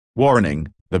Warning,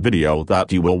 the video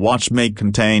that you will watch may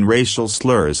contain racial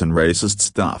slurs and racist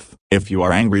stuff. If you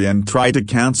are angry and try to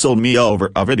cancel me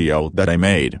over a video that I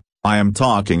made, I am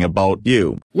talking about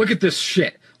you. Look at this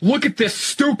shit. Look at this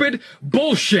stupid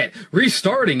bullshit.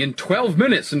 Restarting in 12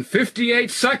 minutes and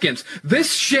 58 seconds.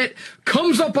 This shit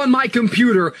comes up on my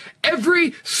computer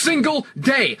every single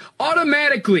day.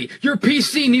 Automatically. Your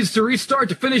PC needs to restart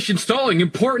to finish installing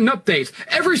important updates.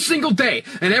 Every single day.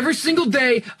 And every single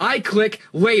day, I click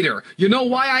later. You know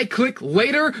why I click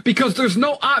later? Because there's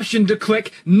no option to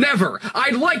click never.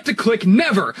 I'd like to click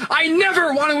never. I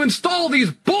never want to install these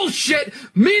bullshit,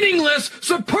 meaningless,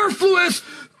 superfluous...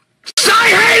 I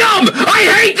hate them!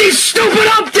 I hate these stupid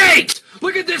updates!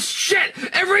 Look at this shit!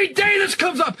 Every day this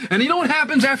comes up! And you know what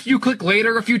happens after you click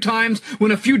later a few times?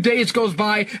 When a few days goes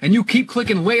by and you keep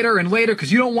clicking later and later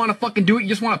because you don't want to fucking do it, you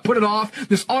just want to put it off.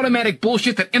 This automatic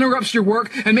bullshit that interrupts your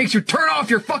work and makes you turn off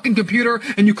your fucking computer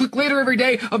and you click later every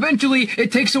day. Eventually,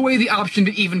 it takes away the option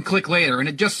to even click later and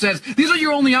it just says, these are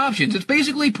your only options. It's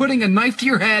basically putting a knife to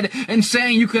your head and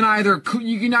saying you can either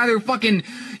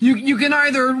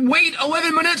wait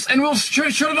 11 minutes and we'll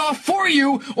shut it off for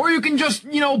you, or you can just,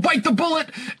 bite the bullet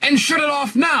and shut it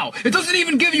off now. It doesn't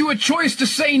even give you a choice to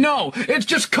say no. It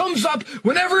just comes up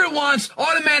whenever it wants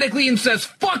automatically and says,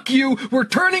 fuck you, we're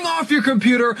turning off your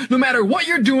computer no matter what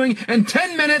you're doing in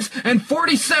 10 minutes and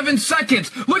 47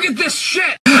 seconds. Look at this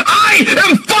shit. I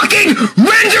am fucking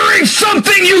rendering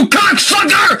something, you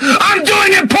cocksucker! I'm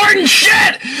doing important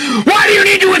shit! Why do you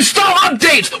need to install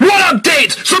updates? What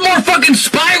updates? Some more fucking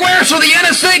spyware so the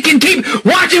NSA can keep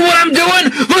watching what I'm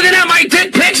doing? Looking at my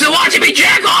dick pics and watching me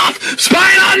jack off?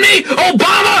 Spying on me?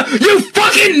 Obama, you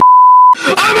fucking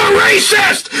I'm a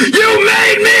racist! You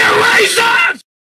made me a racist!